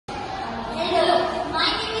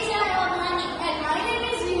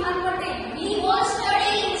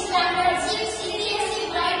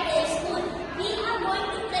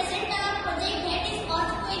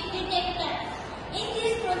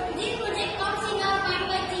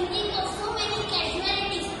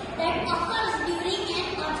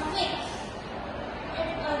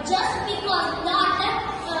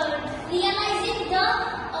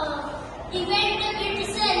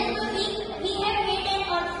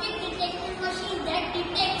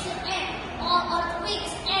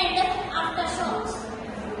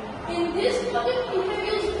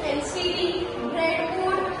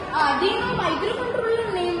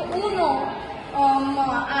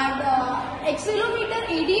accelerometer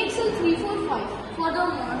ADXL 345. For the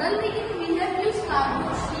model making, we have used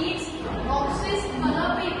cardboard sheets, boxes,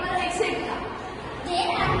 color paper, etc. There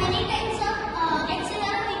are many types of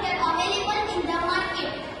accelerometer available in the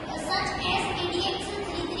market, such as ADXL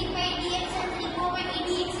 335, ADXL 345,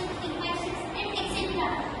 ADXL 356, and etc.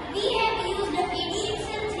 We have used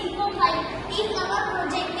ADXL 345 in our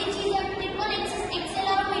project, which is a triple axis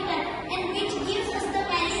accelerometer and which gives us the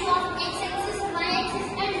value of x-axis, y-axis,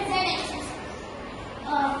 and z-axis.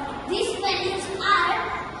 These values are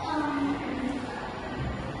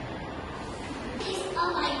is a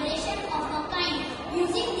vibration of a kind.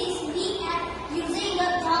 Using this, we are using the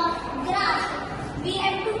graph. We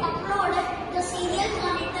have to upload the serial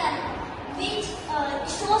monitor, which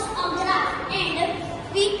shows a graph, and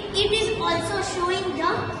it is also showing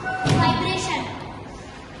the vibration.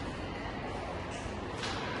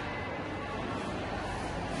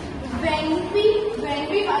 When we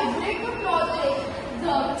vibrate the project,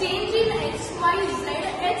 the change in x, y, z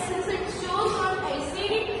axis, it shows on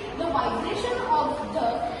LCD the vibration of the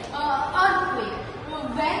earthquake.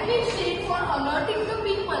 When we shake for alerting the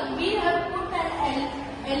people, we have put an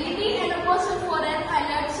LED and a buzzer for an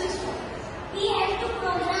alert system. We have to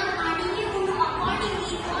program Uno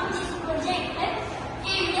accordingly for this project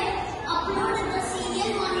and upload the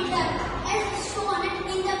serial monitor as shown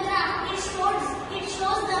in the graph. It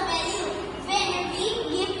shows the value when we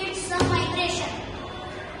give it some vibration.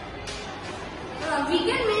 We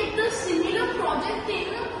can make the similar project in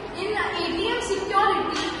ATM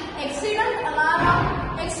security, accident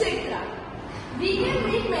alarm, etc. We can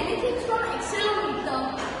make many things from accelerometer,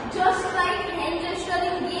 just like hand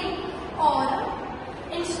gesturing game or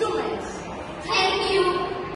instruments.